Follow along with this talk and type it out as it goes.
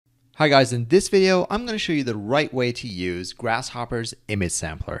Hi guys, in this video, I'm going to show you the right way to use Grasshopper's Image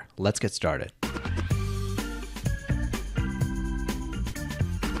Sampler. Let's get started.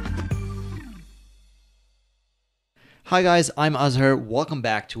 Hi guys, I'm Azhar. Welcome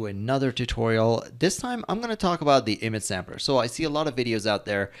back to another tutorial. This time I'm going to talk about the image sampler. So I see a lot of videos out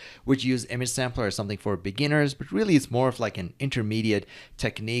there which use image sampler as something for beginners, but really it's more of like an intermediate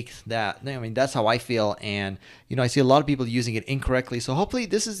technique that's how I feel. And I see a lot of people using it incorrectly. So hopefully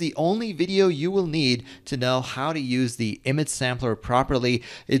this is the only video you will need to know how to use the image sampler properly.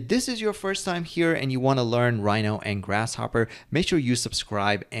 If this is your first time here and you want to learn Rhino and Grasshopper, make sure you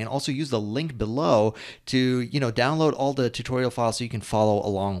subscribe and also use the link below to, download all the tutorial files so you can follow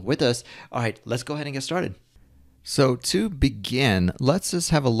along with us. All right, let's go ahead and get started. So to begin, let's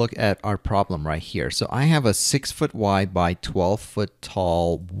just have a look at our problem right here. So I have a 6 foot wide by 12 foot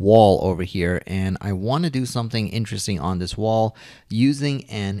tall wall over here, and I want to do something interesting on this wall using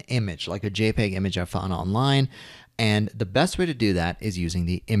an image, like a JPEG image I found online. And the best way to do that is using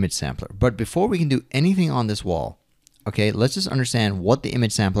the image sampler. But before we can do anything on this wall, okay, let's just understand what the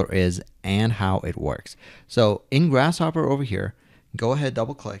image sampler is and how it works. So in Grasshopper over here, go ahead,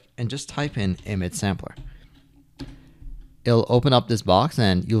 double click, and just type in image sampler. It'll open up this box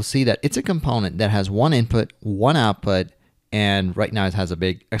and you'll see that it's a component that has one input, one output, and right now it has a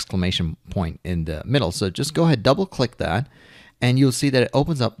big exclamation point in the middle. So just go ahead, double click that, and you'll see that it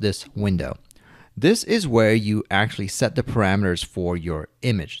opens up this window. This is where you actually set the parameters for your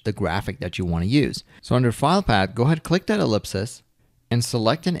image, the graphic that you want to use. So under File Path, go ahead, click that ellipsis, and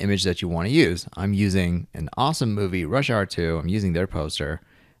select an image that you want to use. I'm using an awesome movie, Rush Hour 2. I'm using their poster.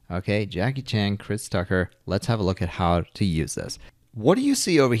 Okay, Jackie Chan, Chris Tucker. Let's have a look at how to use this. What do you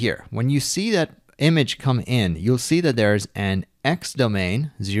see over here? When you see that image come in, you'll see that there's an X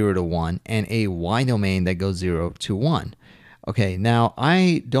domain, 0 to 1, and a Y domain that goes 0 to 1. Okay, now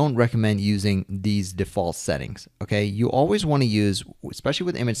I don't recommend using these default settings. Okay, you always want to use, especially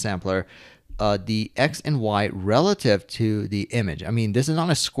with image sampler, the X and Y relative to the image. I mean, this is not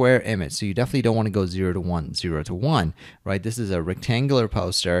a square image, so you definitely don't want to go 0 to 1, 0 to 1, right? This is a rectangular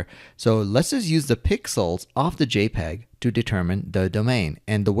poster. So let's just use the pixels of the JPEG to determine the domain.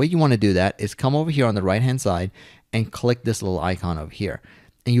 And the way you want to do that is come over here on the right-hand side and click this little icon over here.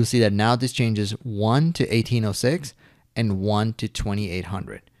 And you'll see that now this changes 1 to 1806 and 1 to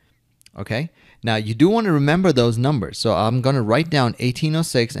 2800. Okay, now you do want to remember those numbers, so I'm going to write down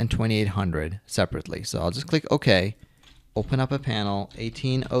 1806 and 2800 separately. So I'll just click OK, open up a panel,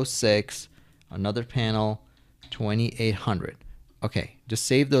 1806, another panel, 2800. Okay, just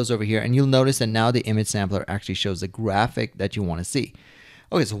save those over here, and you'll notice that now the image sampler actually shows the graphic that you want to see.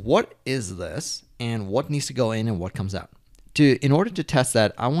 Okay, so what is this, and what needs to go in and what comes out? In order to test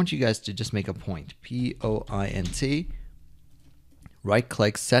that, I want you guys to just make a point, P-O-I-N-T. Right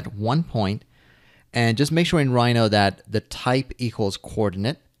click, set one point, and just make sure in Rhino that the type equals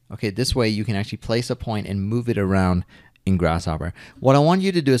coordinate. Okay, this way you can actually place a point and move it around in Grasshopper. What I want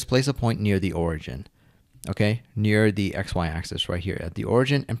you to do is place a point near the origin, okay, near the XY axis right here at the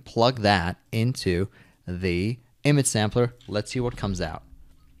origin, and plug that into the image sampler. Let's see what comes out.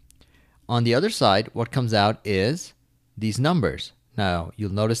 On the other side, what comes out is these numbers. Now,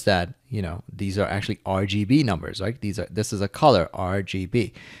 you'll notice that, these are actually RGB numbers, right? This is a color,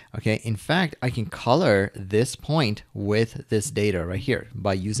 RGB. Okay, in fact, I can color this point with this data right here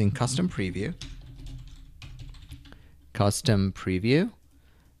by using custom preview. Custom preview.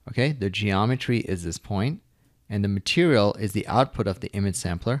 Okay, the geometry is this point, and the material is the output of the image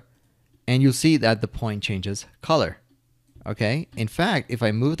sampler. And you'll see that the point changes color. Okay, in fact, if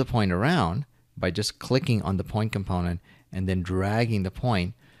I move the point around by just clicking on the point component and then dragging the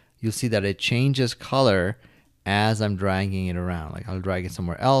point, you'll see that it changes color as I'm dragging it around. Like I'll drag it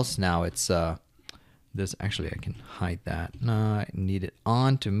somewhere else. Now it's this. Actually, I can hide that. No, I need it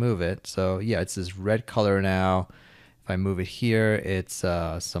on to move it. So yeah, it's this red color now. If I move it here, it's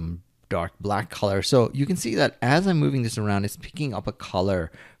some dark black color. So you can see that as I'm moving this around, it's picking up a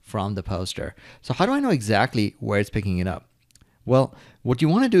color from the poster. So how do I know exactly where it's picking it up? Well, what you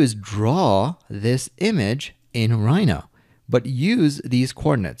want to do is draw this image in Rhino, but use these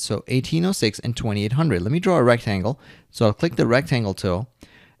coordinates. So 1806 and 2800. Let me draw a rectangle. So I'll click the rectangle tool.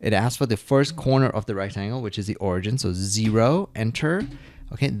 It asks for the first corner of the rectangle, which is the origin. So 0, enter.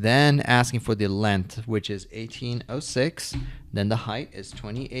 Okay, then asking for the length, which is 1806. Then the height is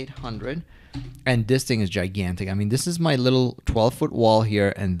 2800. And this thing is gigantic. I mean, this is my little 12-foot wall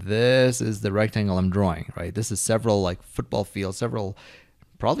here, and this is the rectangle I'm drawing, right? This is several like football fields,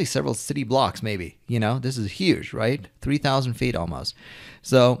 probably several city blocks maybe. This is huge, right? 3,000 feet almost.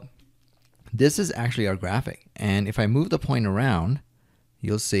 So this is actually our graphic. And if I move the point around,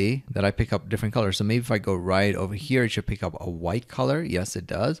 you'll see that I pick up different colors. So maybe if I go right over here, it should pick up a white color. Yes, it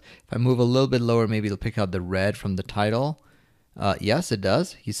does. If I move a little bit lower, maybe it'll pick out the red from the title. Yes, it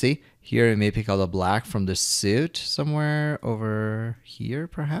does. You see, here it may pick out the black from the suit somewhere over here,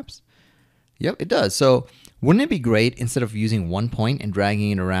 perhaps. Yep, it does. So wouldn't it be great, instead of using one point and dragging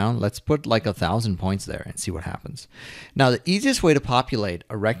it around, let's put like 1,000 points there and see what happens. Now, the easiest way to populate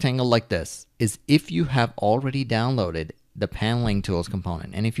a rectangle like this is if you have already downloaded the paneling tools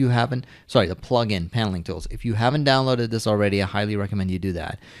component. And if you haven't, sorry, the plugin paneling tools. If you haven't downloaded this already, I highly recommend you do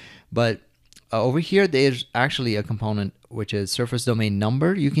that. But over here, there's actually a component which is surface domain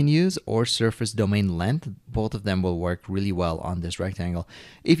number you can use, or surface domain length. Both of them will work really well on this rectangle.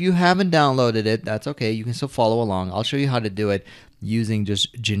 If you haven't downloaded it, that's okay. You can still follow along. I'll show you how to do it using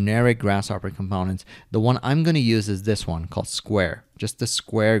just generic Grasshopper components. The one I'm going to use is this one called square, just the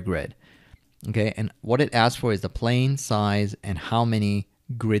square grid. Okay, and what it asks for is the plane, size, and how many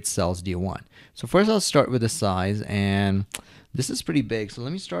grid cells do you want. So first I'll start with the size, and this is pretty big, so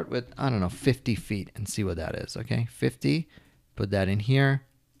let me start with, I don't know, 50 feet and see what that is. Okay, 50, put that in here,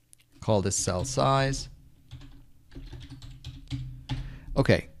 call this cell size.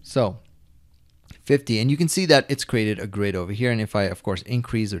 Okay, so 50, and you can see that it's created a grid over here, and if I, of course,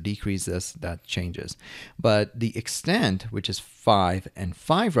 increase or decrease this, that changes. But the extent, which is 5 and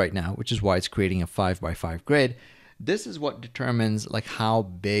 5 right now, which is why it's creating a 5 by 5 grid, this is what determines like how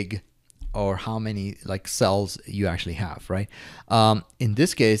big or how many like cells you actually have, right? In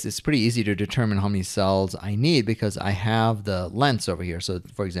this case, it's pretty easy to determine how many cells I need because I have the lengths over here. So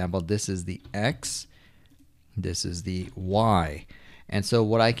for example, this is the X, this is the Y. And so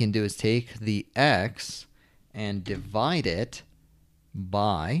what I can do is take the X and divide it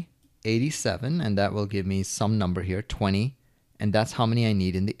by 87, and that will give me some number here, 20, and that's how many I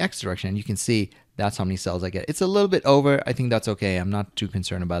need in the X direction. And you can see that's how many cells I get. It's a little bit over. I think that's okay. I'm not too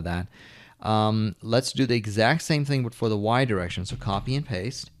concerned about that. Let's do the exact same thing but for the Y direction. So copy and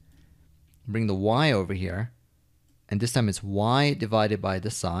paste, bring the Y over here, and this time it's Y divided by the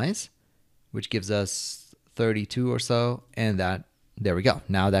size, which gives us 32 or so, and that, there we go.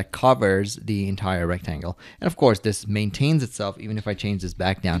 Now that covers the entire rectangle. And of course, this maintains itself even if I change this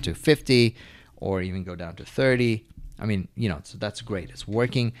back down to 50 or even go down to 30. I mean, you know, so that's great. It's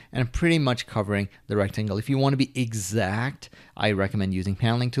working and pretty much covering the rectangle. If you want to be exact, I recommend using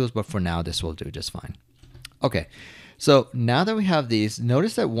paneling tools, but for now, this will do just fine. Okay, so now that we have these,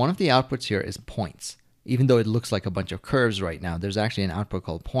 notice that one of the outputs here is points. Even though it looks like a bunch of curves right now, there's actually an output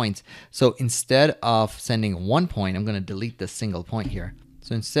called points. So instead of sending 1 point, I'm going to delete this single point here.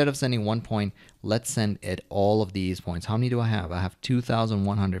 So instead of sending 1 point, let's send it all of these points. How many do I have? I have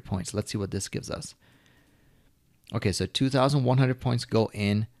 2,100 points. Let's see what this gives us. Okay, so 2,100 points go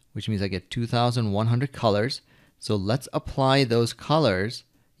in, which means I get 2,100 colors. So let's apply those colors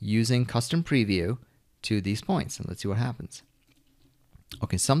using custom preview to these points, and let's see what happens.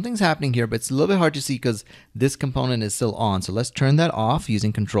 Okay, something's happening here, but it's a little bit hard to see because this component is still on. So let's turn that off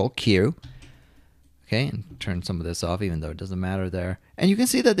using Control Q. Okay, and turn some of this off, even though it doesn't matter there. And you can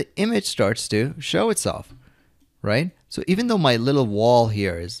see that the image starts to show itself, right? So even though my little wall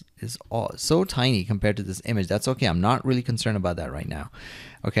here is so tiny compared to this image, that's okay. I'm not really concerned about that right now.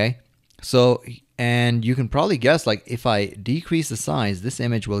 Okay, so, and you can probably guess, like if I decrease the size, this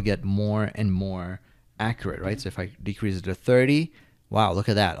image will get more and more accurate, right? So if I decrease it to 30, wow, look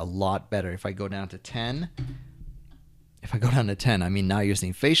at that, a lot better. If I go down to 10, I mean, now you're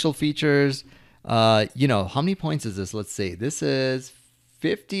seeing facial features. You know, how many points is this? Let's see, this is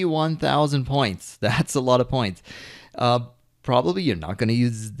 51,000 points. That's a lot of points. Probably you're not going to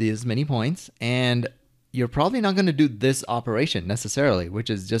use this many points, and you're probably not going to do this operation necessarily, which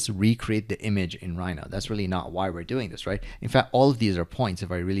is just recreate the image in Rhino. That's really not why we're doing this, right? In fact, all of these are points.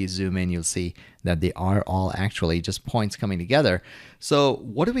 If I really zoom in, you'll see that they are all actually just points coming together. So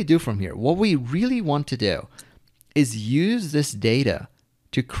what do we do from here? What we really want to do is use this data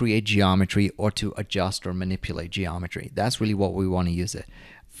to create geometry or to adjust or manipulate geometry. That's really what we want to use it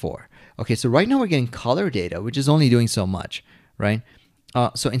for. Okay, so right now we're getting color data, which is only doing so much, right?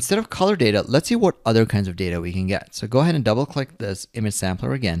 So instead of color data, let's see what other kinds of data we can get. So go ahead and double click this image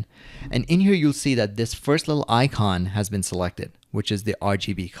sampler again. And in here, you'll see that this first little icon has been selected, which is the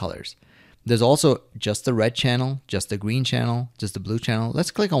RGB colors. There's also just the red channel, just the green channel, just the blue channel.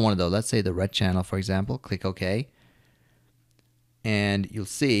 Let's click on one of those. Let's say the red channel, for example. Click OK. And you'll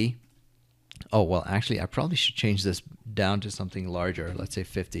see, oh, well, actually, I probably should change this down to something larger. Let's say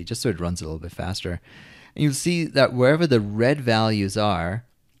 50, just so it runs a little bit faster. And you'll see that wherever the red values are,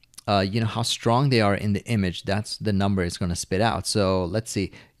 how strong they are in the image, that's the number it's going to spit out. So let's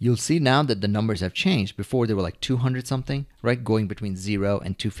see. You'll see now that the numbers have changed. Before they were like 200 something, right? Going between 0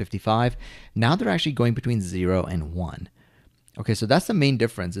 and 255. Now they're actually going between 0 and 1. Okay, so that's the main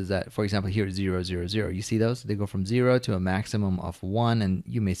difference is that, for example, here 0, 0, 0. You see those? They go from 0 to a maximum of 1, and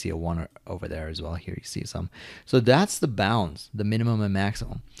you may see a 1 over there as well. Here you see some. So that's the bounds, the minimum and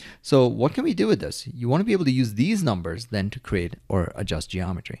maximum. So what can we do with this? You want to be able to use these numbers then to create or adjust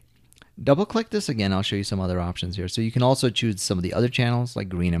geometry. Double click this again. I'll show you some other options here. So you can also choose some of the other channels like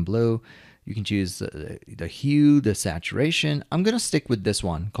green and blue. You can choose the hue, the saturation. I'm going to stick with this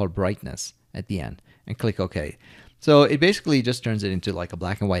one called brightness at the end and click OK. So it basically just turns it into like a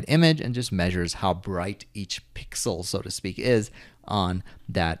black and white image and just measures how bright each pixel, so to speak, is on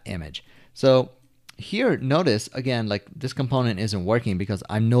that image. So here, notice again, like this component isn't working because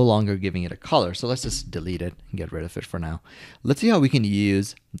I'm no longer giving it a color. So let's just delete it and get rid of it for now. Let's see how we can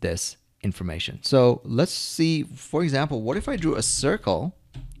use this information. So let's see, for example, what if I drew a circle,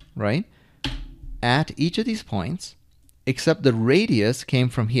 right, at each of these points, except the radius came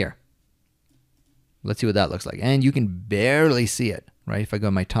from here. Let's see what that looks like. And you can barely see it, right? If I go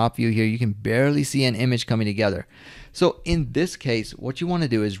to my top view here, you can barely see an image coming together. So in this case, what you want to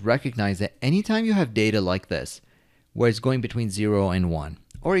do is recognize that anytime you have data like this, where it's going between 0 and 1,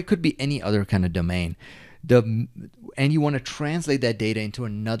 or it could be any other kind of domain, and you want to translate that data into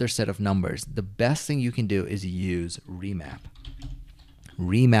another set of numbers, the best thing you can do is use remap.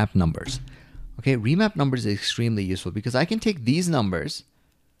 Remap numbers. Okay, remap numbers is extremely useful because I can take these numbers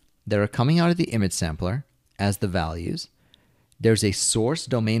that are coming out of the image sampler as the values. There's a source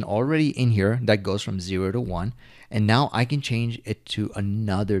domain already in here that goes from 0 to 1, and now I can change it to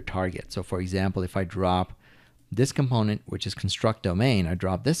another target. So for example, if I drop this component, which is construct domain, I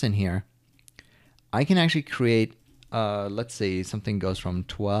drop this in here, I can actually create, let's say something goes from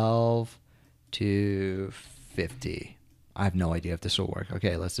 12 to 50. I have no idea if this will work.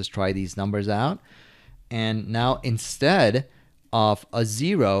 Okay, let's just try these numbers out. And now instead of a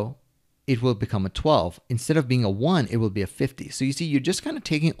 0, it will become a 12. Instead of being a 1, it will be a 50. So you see, you're just kind of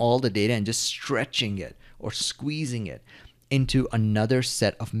taking all the data and just stretching it or squeezing it into another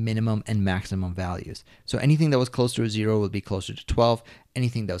set of minimum and maximum values. So anything that was close to a 0 will be closer to 12.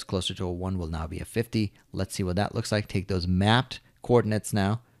 Anything that was closer to a 1 will now be a 50. Let's see what that looks like. Take those mapped coordinates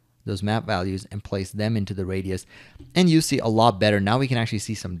now, those map values, and place them into the radius. And you see a lot better. Now we can actually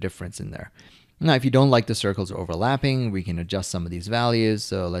see some difference in there. Now, if you don't like the circles overlapping, we can adjust some of these values.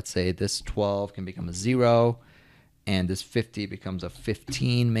 So let's say this 12 can become a 0, and this 50 becomes a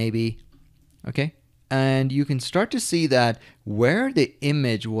 15 maybe. Okay, and you can start to see that where the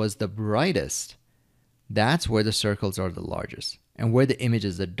image was the brightest, that's where the circles are the largest. And where the image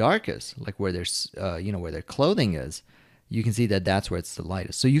is the darkest, like where there's, where their clothing is, you can see that that's where it's the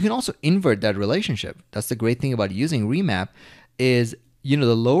lightest. So you can also invert that relationship. That's the great thing about using remap is, the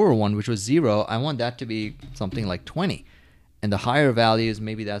lower one, which was 0, I want that to be something like 20. And the higher values,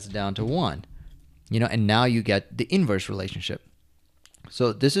 maybe that's down to 1. And now you get the inverse relationship.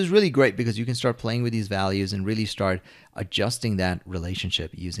 So this is really great because you can start playing with these values and really start adjusting that relationship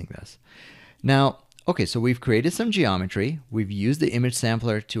using this. Now, okay, so we've created some geometry. We've used the image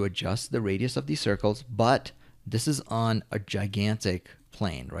sampler to adjust the radius of these circles, but this is on a gigantic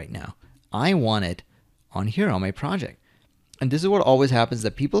plane right now. I want it on here on my project. And this is what always happens,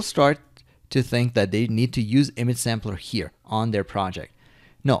 that people start to think that they need to use image sampler here on their project.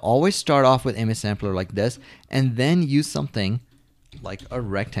 No, always start off with image sampler like this and then use something like a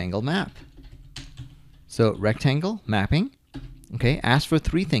rectangle map. So rectangle mapping, okay, ask for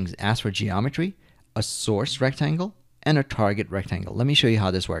 3 things. Ask for geometry, a source rectangle, and a target rectangle. Let me show you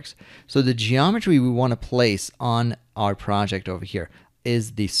how this works. So the geometry we want to place on our project over here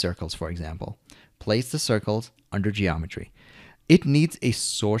is these circles, for example. Place the circles under geometry. It needs a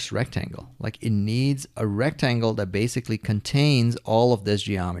source rectangle. Like it needs a rectangle that basically contains all of this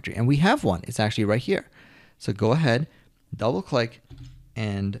geometry. And we have one. It's actually right here. So go ahead, double click,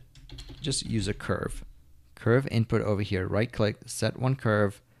 and just use a curve. Curve input over here, right click, set one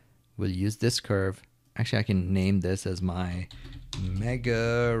curve. We'll use this curve. Actually, I can name this as my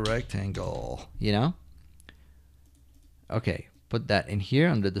mega rectangle, Okay, put that in here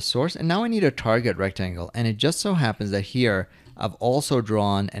under the source. And now I need a target rectangle. And it just so happens that here, I've also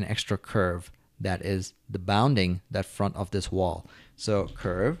drawn an extra curve that is the bounding that front of this wall. So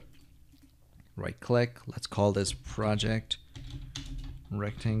curve, right click, let's call this project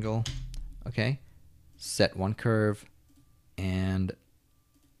rectangle. Okay, set one curve and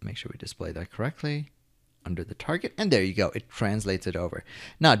make sure we display that correctly under the target. And there you go, it translates it over.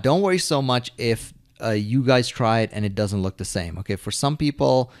 Now, don't worry so much if you guys try it and it doesn't look the same. Okay, for some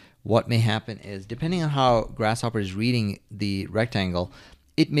people, what may happen is, depending on how Grasshopper is reading the rectangle,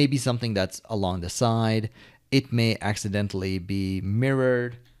 it may be something that's along the side. It may accidentally be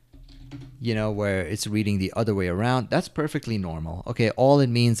mirrored, you know, where it's reading the other way around. That's perfectly normal. Okay, all it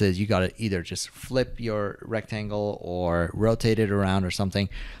means is you got to either just flip your rectangle or rotate it around or something.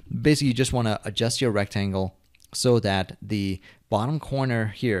 Basically, you just want to adjust your rectangle so that the bottom corner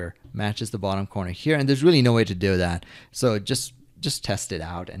here matches the bottom corner here, and there's really no way to do that. So just test it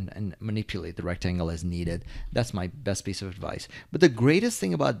out and manipulate the rectangle as needed. That's my best piece of advice. But the greatest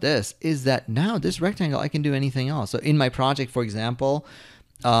thing about this is that now this rectangle, I can do anything else. So in my project, for example,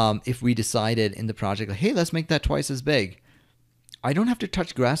 if we decided in the project, like, hey, let's make that twice as big, I don't have to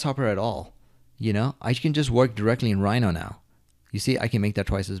touch Grasshopper at all. You know, I can just work directly in Rhino now. You see, I can make that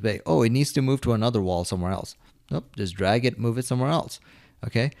twice as big. Oh, it needs to move to another wall somewhere else. Nope, just drag it, move it somewhere else.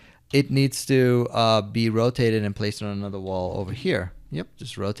 Okay, it needs to be rotated and placed on another wall over here. Yep,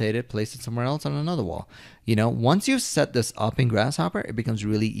 just rotate it, place it somewhere else on another wall. You know, once you've set this up in Grasshopper, it becomes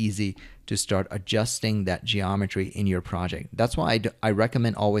really easy to start adjusting that geometry in your project. That's why I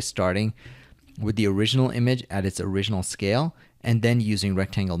recommend always starting with the original image at its original scale and then using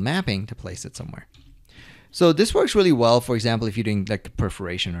rectangle mapping to place it somewhere. So this works really well, for example, if you're doing like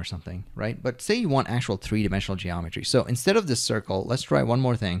perforation or something, right? But say you want actual three-dimensional geometry. So instead of this circle, let's try one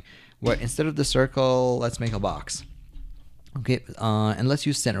more thing, where instead of the circle, let's make a box. Okay, and let's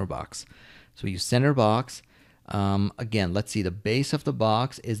use center box. So use center box. Again, let's see, the base of the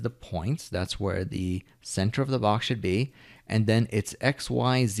box is the points. That's where the center of the box should be. And then its X,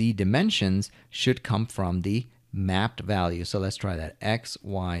 Y, Z dimensions should come from the mapped value. So let's try that, X,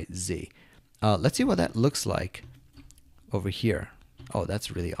 Y, Z. Let's see what that looks like over here. Oh,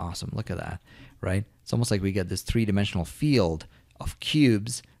 that's really awesome. Look at that, right? It's almost like we get this three-dimensional field of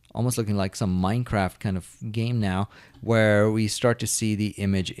cubes, almost looking like some Minecraft kind of game now, where we start to see the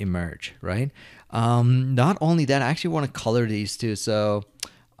image emerge, right? Not only that, I actually want to color these too. So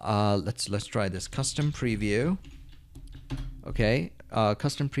let's try this custom preview. Okay,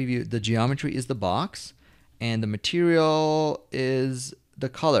 custom preview. The geometry is the box, and the material is the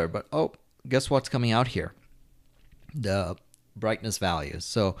color. But oh, guess what's coming out here? The brightness values.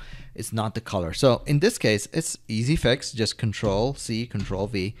 So it's not the color. So in this case, it's easy fix. Just Control C, Control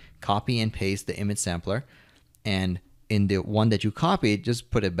V, copy and paste the image sampler. And in the one that you copied,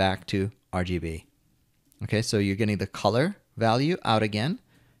 just put it back to RGB. Okay, so you're getting the color value out again,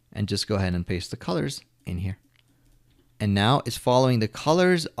 and just go ahead and paste the colors in here. And now it's following the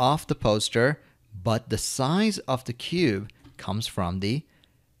colors off the poster, but the size of the cube comes from the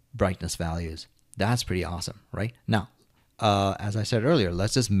brightness values. That's pretty awesome, right? Now, as I said earlier,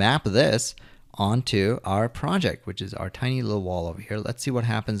 let's just map this onto our project, which is our tiny little wall over here. Let's see what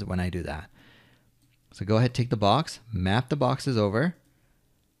happens when I do that. So go ahead, take the box, map the boxes over,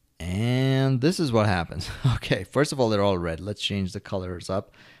 and this is what happens. Okay, first of all, they're all red. Let's change the colors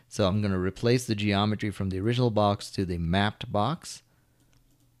up. So I'm going to replace the geometry from the original box to the mapped box.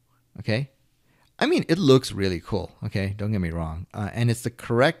 Okay. I mean, it looks really cool, okay? Don't get me wrong. And it's the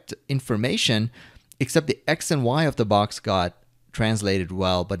correct information, except the X and Y of the box got translated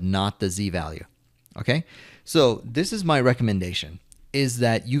well, but not the Z value, okay? So this is my recommendation, is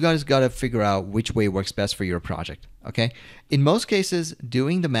that you guys got to figure out which way works best for your project, okay? In most cases,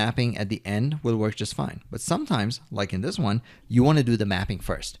 doing the mapping at the end will work just fine. But sometimes, like in this one, you want to do the mapping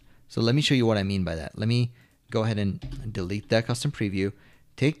first. So let me show you what I mean by that. Let me go ahead and delete that custom preview.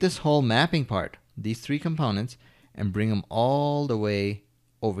 Take this whole mapping part, these three components, and bring them all the way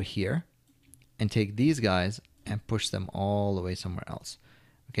over here, and take these guys and push them all the way somewhere else.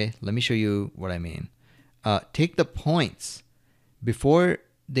 Okay, let me show you what I mean. Take the points before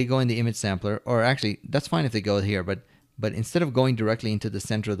they go in the image sampler, or actually that's fine if they go here, but instead of going directly into the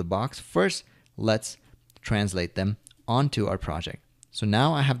center of the box, first let's translate them onto our project. So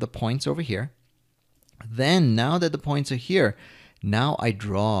now I have the points over here. Then now that the points are here, now I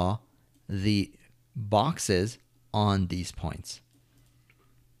draw the boxes on these points.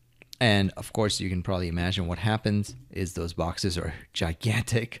 And of course, you can probably imagine what happens is those boxes are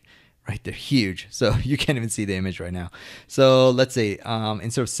gigantic, right? They're huge. So you can't even see the image right now. So let's say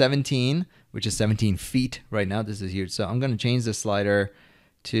instead of 17, which is 17 feet right now, this is huge. So I'm going to change the slider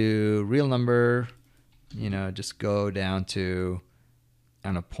to real number, you know, just go down to, I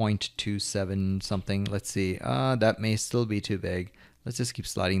don't know, 0.27 something. Let's see. That may still be too big. Let's just keep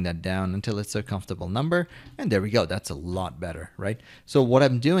sliding that down until it's a comfortable number. And there we go. That's a lot better, right? So what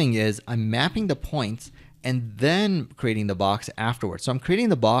I'm doing is I'm mapping the points and then creating the box afterwards. So I'm creating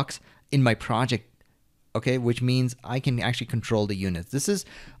the box in my project, okay, which means I can actually control the units. This is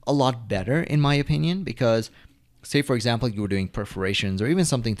a lot better in my opinion, because say for example, you were doing perforations or even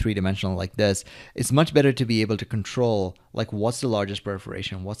something three-dimensional like this, it's much better to be able to control like what's the largest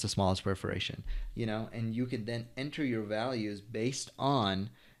perforation, what's the smallest perforation, you know, and you can then enter your values based on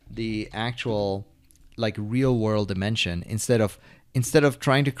the actual like real world dimension instead of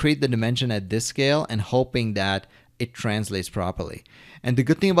trying to create the dimension at this scale and hoping that it translates properly. And the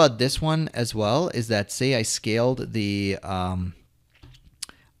good thing about this one as well is that say I scaled the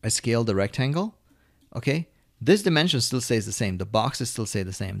rectangle, okay? This dimension still stays the same. The boxes still stay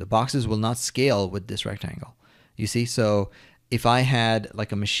the same. The boxes will not scale with this rectangle. You see? So if I had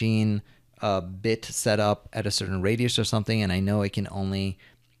like a machine bit set up at a certain radius or something, and I know I can only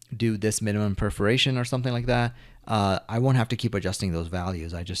do this minimum perforation or something like that, I won't have to keep adjusting those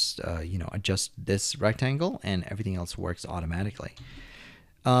values. I just adjust this rectangle and everything else works automatically.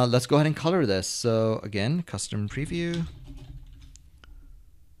 Let's go ahead and color this. So again, custom preview.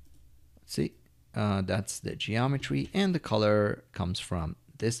 Let's see. That's the geometry, and the color comes from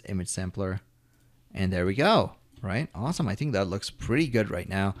this image sampler. And there we go, right? Awesome. I think that looks pretty good right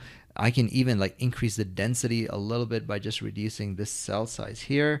now. I can even like increase the density a little bit by just reducing this cell size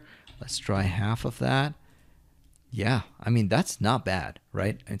here. Let's try half of that. Yeah, I mean, that's not bad,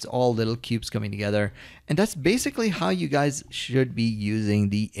 right? It's all little cubes coming together. And that's basically how you guys should be using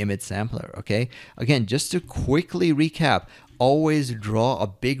the image sampler, okay? Again, just to quickly recap, always draw a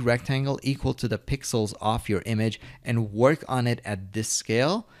big rectangle equal to the pixels off your image and work on it at this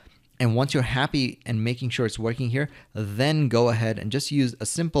scale. And once you're happy and making sure it's working here, then go ahead and just use a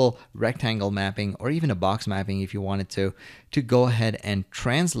simple rectangle mapping or even a box mapping if you wanted to go ahead and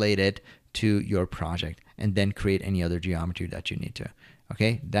translate it to your project and then create any other geometry that you need to.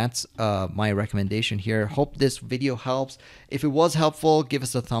 Okay, that's my recommendation here. Hope this video helps. If it was helpful, give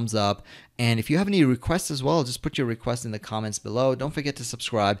us a thumbs up. And if you have any requests as well, just put your requests in the comments below. Don't forget to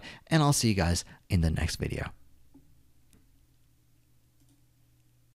subscribe, and I'll see you guys in the next video.